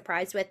pleasantly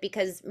surprised with,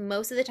 because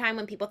most of the time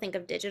when people think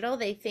of digital,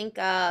 they think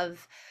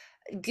of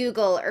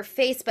Google or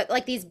Facebook,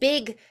 like these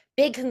big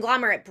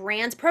conglomerate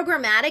brands.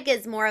 Programmatic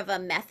is more of a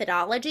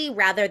methodology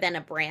rather than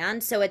a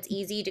brand, so it's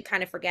easy to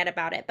kind of forget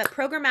about it. But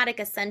programmatic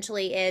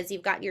essentially is,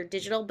 you've got your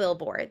digital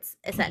billboards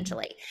mhm,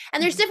 essentially.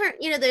 And there's mhm,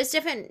 there's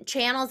different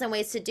channels and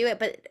ways to do it,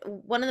 but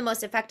one of the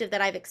most effective that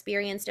I've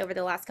experienced over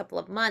the last couple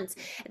of months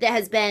that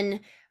has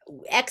been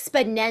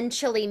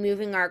exponentially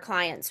moving our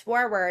clients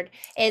forward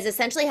is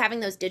essentially having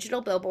those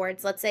digital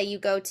billboards. Let's say you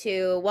go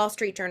to Wall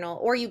Street Journal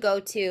or you go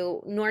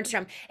to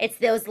Nordstrom. It's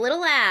those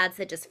little ads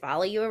that just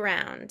follow you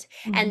around.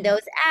 And mhm,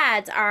 those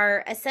ads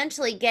are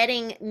essentially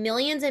getting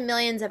millions and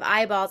millions of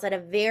eyeballs at a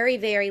very,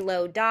 very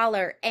low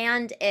dollar.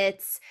 And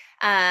it's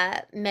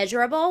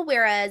measurable,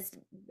 whereas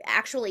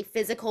actually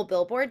physical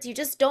billboards, you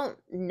just don't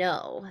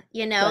know,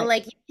 right.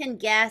 like you can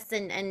guess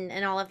and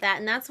all of that.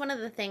 And that's one of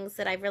the things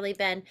that I've really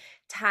been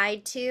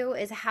tied to,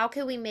 is how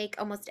can we make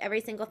almost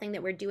every single thing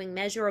that we're doing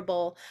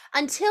measurable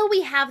until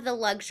we have the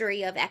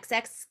luxury of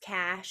XX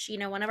cash.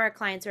 One of our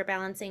clients are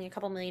balancing a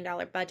couple $1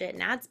 million budget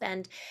and ad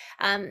spend.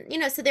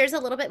 So there's a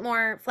little bit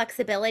more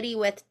flexibility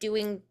with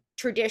doing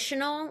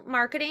traditional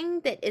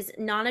marketing that is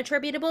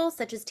non-attributable,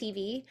 such as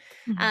TV.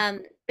 Mhm,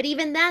 But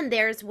even then,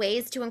 there's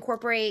ways to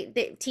incorporate.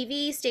 The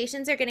TV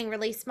stations are getting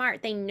really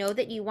smart. They know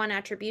that you want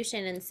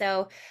attribution. And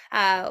so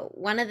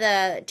one of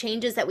the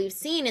changes that we've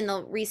seen in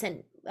the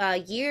recent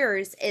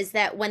years is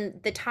that when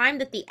the time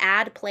that the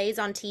ad plays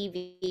on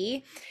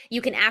TV,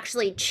 you can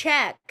actually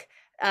check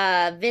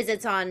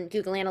visits on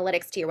Google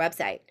Analytics to your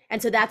website.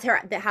 And so that's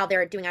how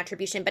they're doing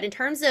attribution. But in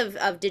terms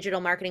of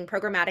digital marketing,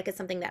 programmatic is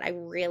something that I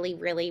really,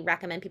 really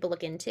recommend people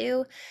look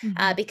into,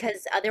 mhm.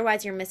 because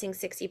otherwise you're missing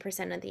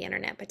 60% of the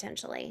internet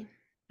potentially.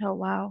 Oh,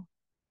 wow.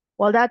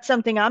 Well, that's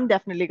something I'm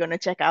definitely going to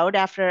check out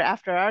after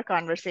our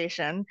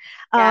conversation.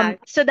 Yeah.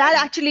 So that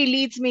actually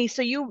leads me.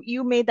 So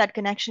you made that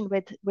connection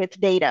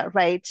with data,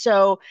 right?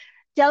 So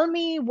tell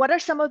me, what are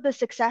some of the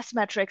success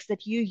metrics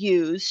that you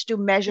use to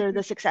measure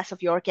the success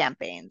of your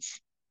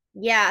campaigns?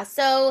 Yeah.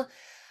 So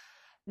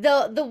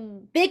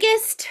the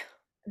biggest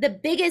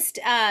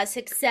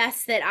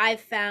success that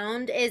I've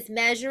found is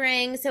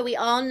measuring. So we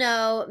all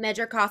know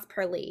measure cost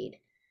per lead.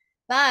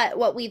 But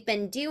what we've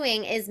been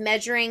doing is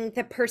measuring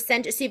the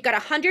percentage. So you've got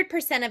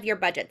 100% of your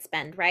budget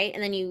spend, right?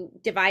 And then you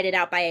divide it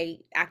out by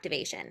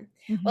activation.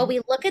 Well, Hmm.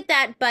 we look at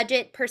that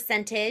budget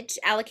percentage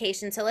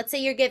allocation. So let's say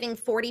you're giving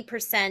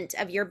 40%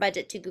 of your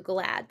budget to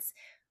Google Ads.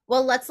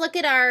 Well, let's look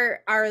at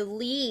our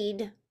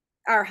lead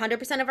our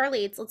 100% of our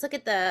leads. Let's look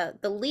at the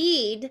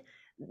lead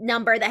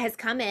number that has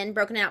come in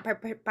broken out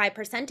by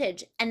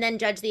percentage, and then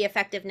judge the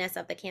effectiveness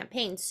of the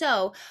campaign.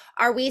 So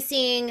are we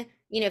seeing,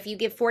 if you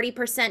give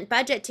 40%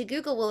 budget to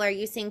Google, well, are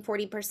you seeing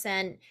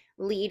 40%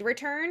 lead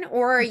return,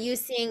 or are you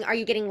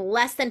getting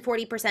less than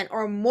 40%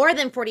 or more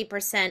than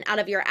 40% out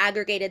of your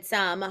aggregated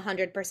sum,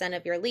 100%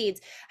 of your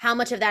leads? How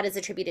much of that is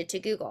attributed to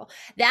Google?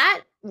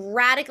 That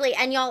radically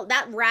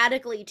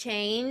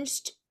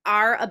changed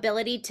our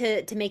ability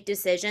to make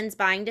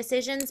buying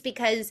decisions,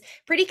 because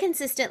pretty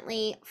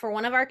consistently for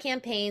one of our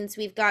campaigns,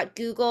 we've got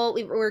Google,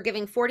 we're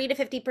giving 40 to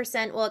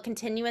 50%. Well, it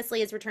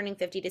continuously is returning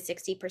 50 to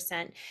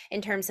 60%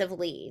 in terms of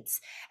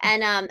leads.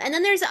 And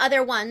then there's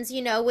other ones,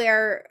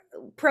 where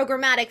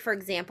programmatic, for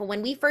example,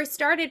 when we first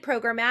started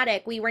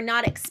programmatic, we were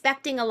not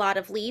expecting a lot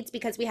of leads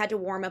because we had to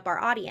warm up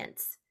our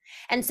audience.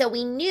 And so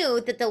we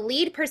knew that the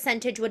lead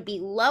percentage would be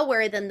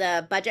lower than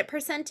the budget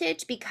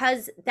percentage,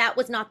 because that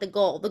was not the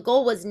goal. The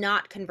goal was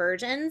not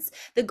conversions.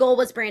 The goal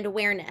was brand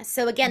awareness.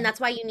 So again, that's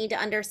why you need to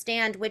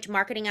understand which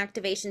marketing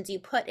activations you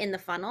put in the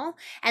funnel,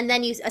 and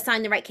then you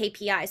assign the right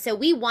KPI. So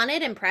we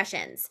wanted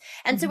impressions.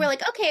 And so we're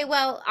like, okay,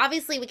 well,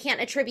 obviously we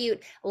can't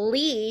attribute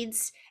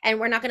leads,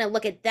 and we're not going to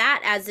look at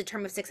that as a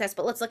term of success,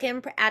 but let's look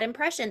at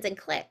impressions and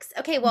clicks.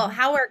 Okay, well,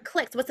 how are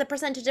clicks? What's the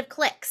percentage of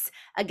clicks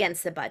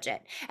against the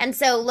budget? And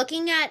so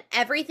looking at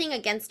everything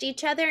against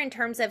each other in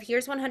terms of,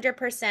 here's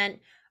 100%,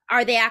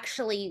 are they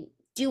actually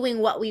doing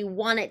what we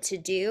want it to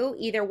do?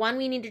 Either one,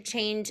 we need to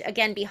change,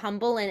 again, be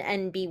humble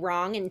and be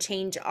wrong and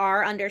change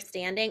our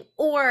understanding,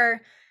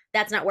 or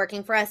that's not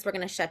working for us, we're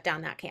going to shut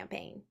down that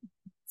campaign.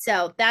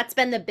 So that's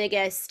been the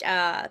biggest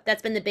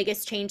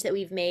change that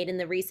we've made in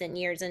the recent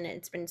years, and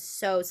it's been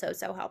so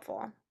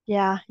helpful.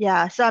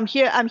 Yeah. So I'm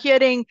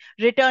hearing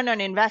return on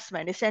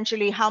investment.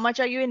 Essentially, how much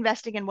are you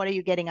investing and what are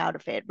you getting out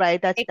of it,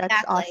 right? That's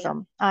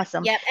Exactly.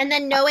 awesome. Yep. And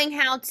then knowing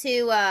how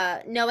to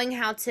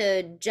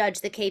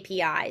judge the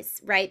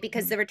KPIs, right?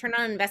 Because the return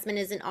on investment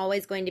isn't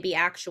always going to be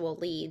actual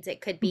leads.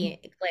 It could be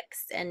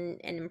clicks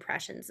and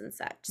impressions and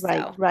such.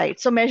 Right.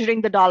 So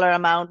measuring the dollar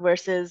amount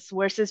versus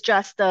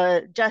just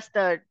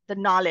the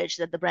knowledge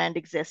that the brand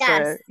exists.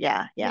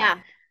 Yes.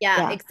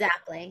 Yeah.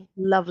 Exactly.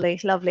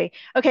 Lovely.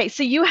 Okay,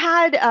 so you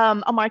had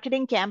a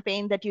marketing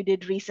campaign that you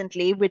did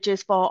recently, which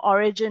is for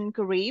Origin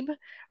Carib,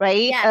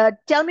 right? Yeah.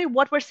 Tell me,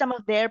 what were some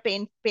of their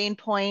pain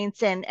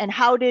points, and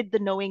how did the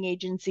Knowing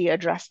Agency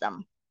address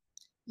them?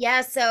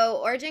 Yeah,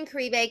 so Origin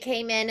Caribe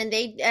came in, and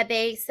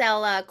they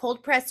sell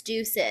cold pressed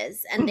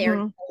juices, and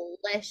they're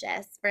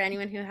delicious for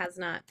anyone who has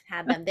not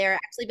had them. They're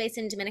actually based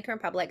in Dominican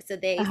Republic, so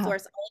they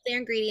source all of their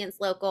ingredients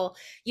local,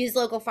 use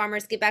local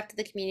farmers, give back to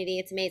the community.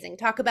 It's amazing.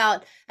 Talk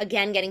about,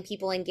 again, getting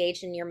people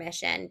engaged in your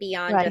mission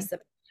beyond Right. just the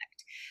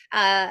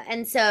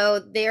and so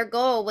their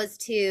goal was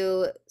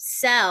to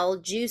sell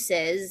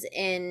juices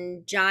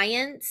in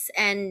Giant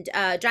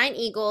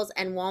Eagles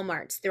and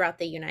Walmarts throughout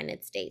the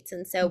United States.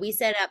 And so we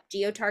set up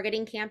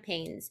geo-targeting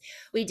campaigns.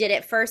 We did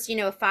it first, a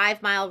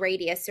 5-mile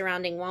radius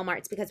surrounding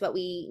Walmarts, because what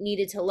we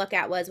needed to look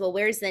at was, well,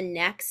 where's the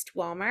next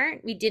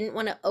Walmart? We didn't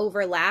want to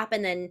overlap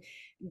and then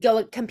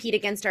go compete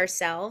against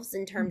ourselves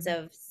in terms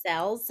of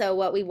sales. So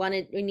what we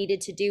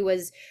needed to do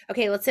was,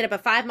 okay, let's set up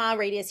a 5-mile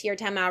radius here,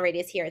 10-mile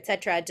radius here,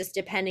 etc., just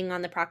depending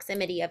on the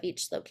proximity of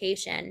each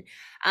location.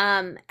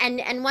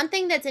 And one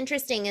thing that's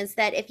interesting is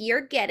that if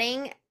you're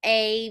getting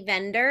a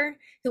vendor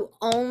who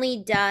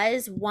only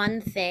does one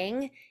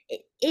thing,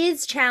 it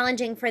is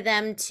challenging for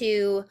them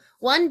to,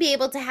 one, be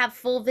able to have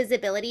full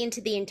visibility into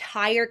the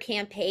entire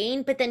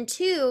campaign, but then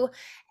two,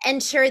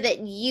 ensure that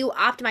you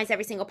optimize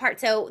every single part.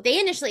 So they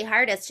initially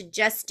hired us to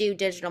just do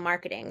digital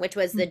marketing, which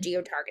was the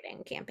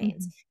geo-targeting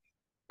campaigns.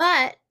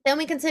 But then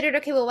we considered,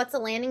 okay, well, what's the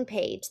landing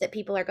page that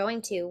people are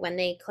going to when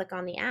they click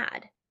on the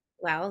ad?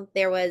 Well,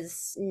 there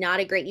was not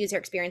a great user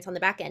experience on the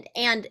back end,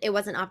 and it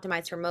wasn't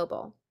optimized for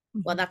mobile.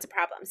 Well, that's a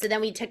problem. So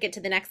then we took it to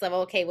the next level.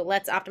 Okay, well,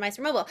 let's optimize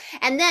for mobile.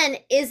 And then,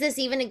 is this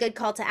even a good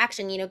call to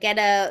action? Get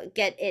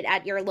it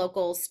at your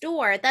local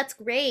store. That's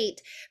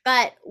great.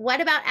 But what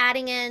about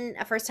adding in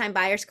a first-time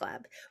buyers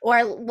club?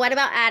 Or what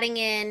about adding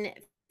in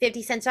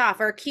 50 cents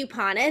off or a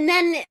coupon? And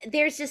then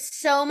there's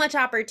just so much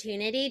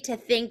opportunity to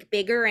think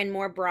bigger and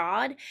more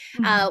broad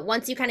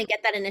once you kind of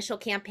get that initial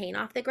campaign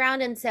off the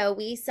ground. And so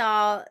we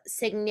saw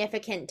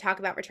significant, talk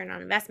about return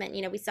on investment.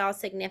 We saw a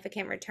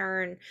significant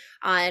return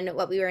on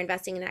what we were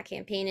investing in that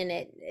campaign,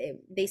 and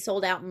they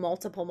sold out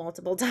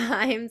multiple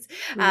times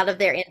out of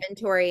their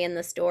inventory in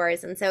the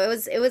stores. And so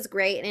it was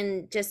great.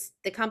 And just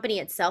the company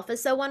itself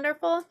is so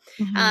wonderful.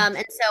 And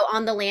so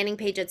on the landing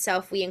page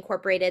itself, we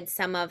incorporated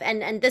some of,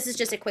 and this is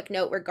just a quick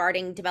note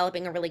regarding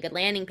developing a really good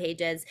landing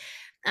pages,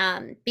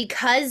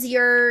 because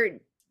you're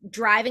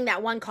driving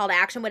that one call to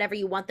action, whatever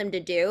you want them to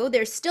do,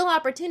 there's still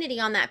opportunity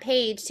on that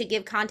page to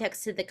give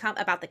context to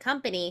about the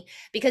company,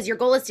 because your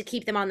goal is to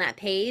keep them on that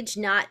page,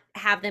 not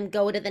have them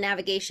go to the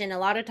navigation. A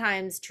lot of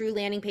times true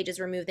landing pages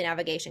remove the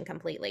navigation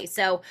completely.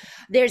 So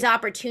there's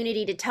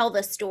opportunity to tell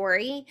the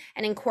story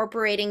and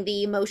incorporating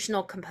the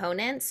emotional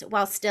components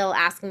while still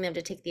asking them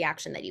to take the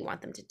action that you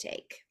want them to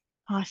take.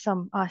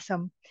 Awesome.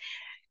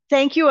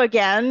 Thank you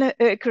again,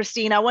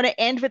 Christine. I want to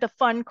end with a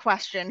fun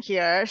question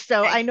here.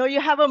 So Okay. I know you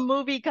have a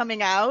movie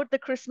coming out, The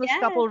Christmas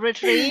Couple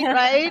Retreat, Yes.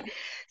 right?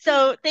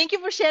 So thank you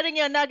for sharing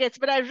your nuggets,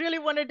 but I really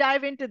want to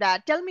dive into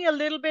that. Tell me a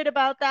little bit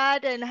about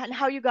that and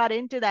how you got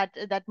into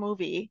that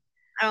movie.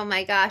 Oh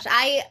my gosh.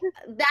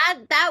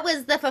 That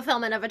was the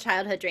fulfillment of a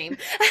childhood dream.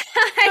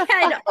 I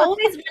had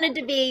always wanted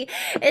to be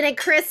in a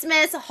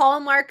Christmas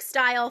Hallmark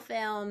style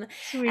film.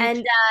 Sweet.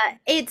 And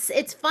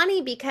it's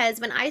funny because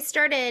when I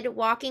started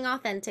walking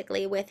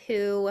authentically with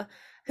who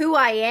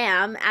I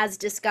am as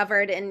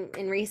discovered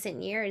in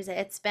recent years,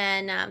 it's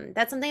been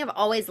that's something I've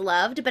always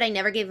loved, but I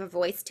never gave a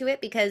voice to it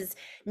because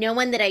no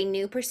one that I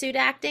knew pursued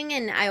acting,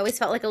 and I always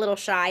felt like a little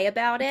shy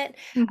about it.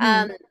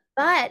 Hmm.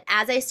 But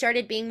as I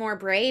started being more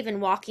brave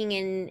and walking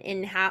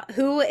in how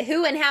who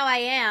and how I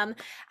am,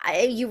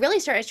 you really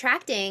start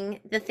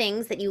attracting the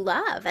things that you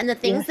love and the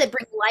things Yes, that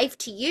bring life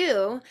to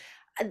you.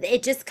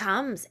 It just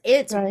comes.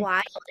 It's right.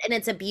 wild and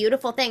it's a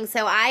beautiful thing.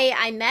 So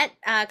I met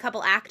a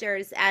couple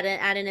actors at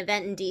an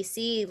event in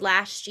DC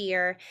last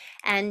year,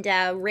 and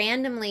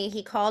randomly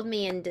he called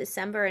me in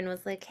December and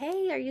was like,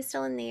 "Hey, are you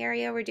still in the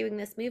area? We're doing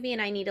this movie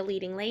and I need a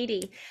leading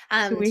lady.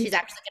 She's Sweet.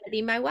 actually going to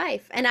be my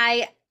wife." And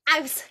I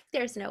was like,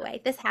 there's no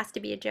way. This has to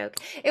be a joke.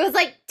 It was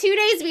like 2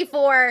 days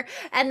before,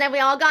 and then we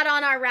all got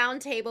on our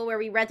round table where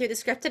we read through the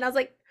script, and I was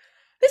like,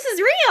 this is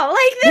real.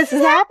 Like, this This is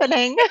is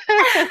happening.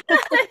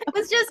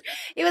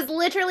 it was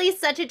literally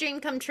such a dream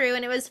come true.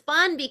 And it was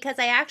fun because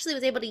I actually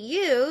was able to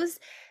use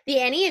the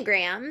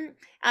Enneagram,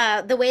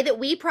 the way that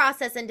we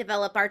process and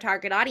develop our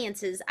target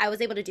audiences. I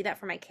was able to do that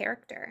for my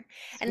character.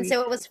 And so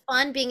Sweet. it was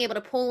fun being able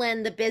to pull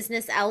in the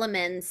business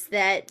elements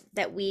that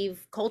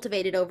we've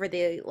cultivated over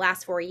the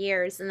last 4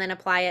 years and then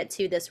apply it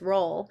to this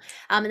role.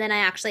 And then I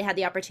actually had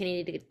the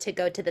opportunity to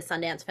go to the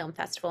Sundance Film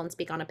Festival and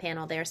speak on a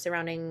panel there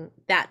surrounding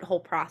that whole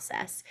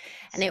process.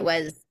 And Sweet.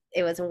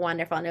 it was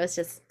wonderful, and it was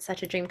just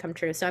such a dream come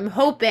true. So I'm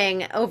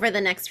hoping over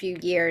the next few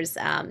years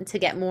to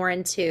get more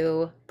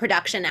into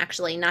production,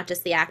 actually, not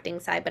just the acting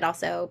side, but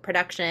also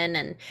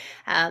production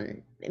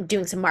and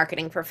doing some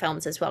marketing for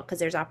films as well, because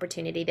there's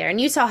opportunity there.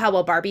 And you saw how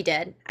well Barbie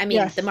did. I mean,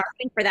 the Yes.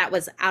 marketing for that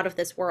was out of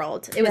this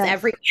world. It was Yes.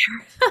 everywhere.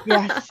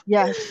 Yes.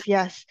 Yes.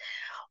 Yes.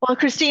 Well,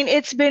 Christine,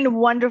 it's been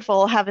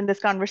wonderful having this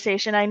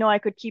conversation. I know I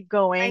could keep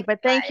going,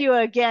 but thank Likewise. you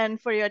again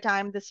for your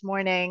time this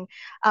morning.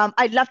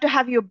 I'd love to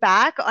have you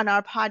back on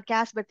our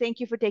podcast, but thank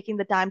you for taking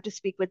the time to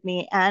speak with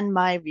me and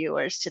my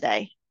viewers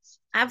today.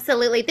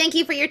 Absolutely. Thank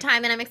you for your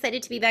time, and I'm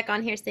excited to be back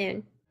on here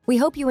soon. We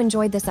hope you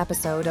enjoyed this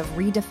episode of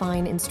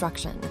Redefine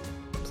Instruction.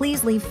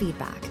 Please leave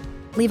feedback.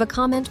 Leave a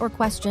comment or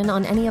question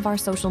on any of our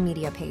social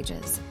media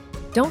pages.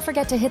 Don't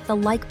forget to hit the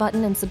like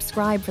button and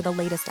subscribe for the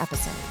latest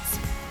episodes.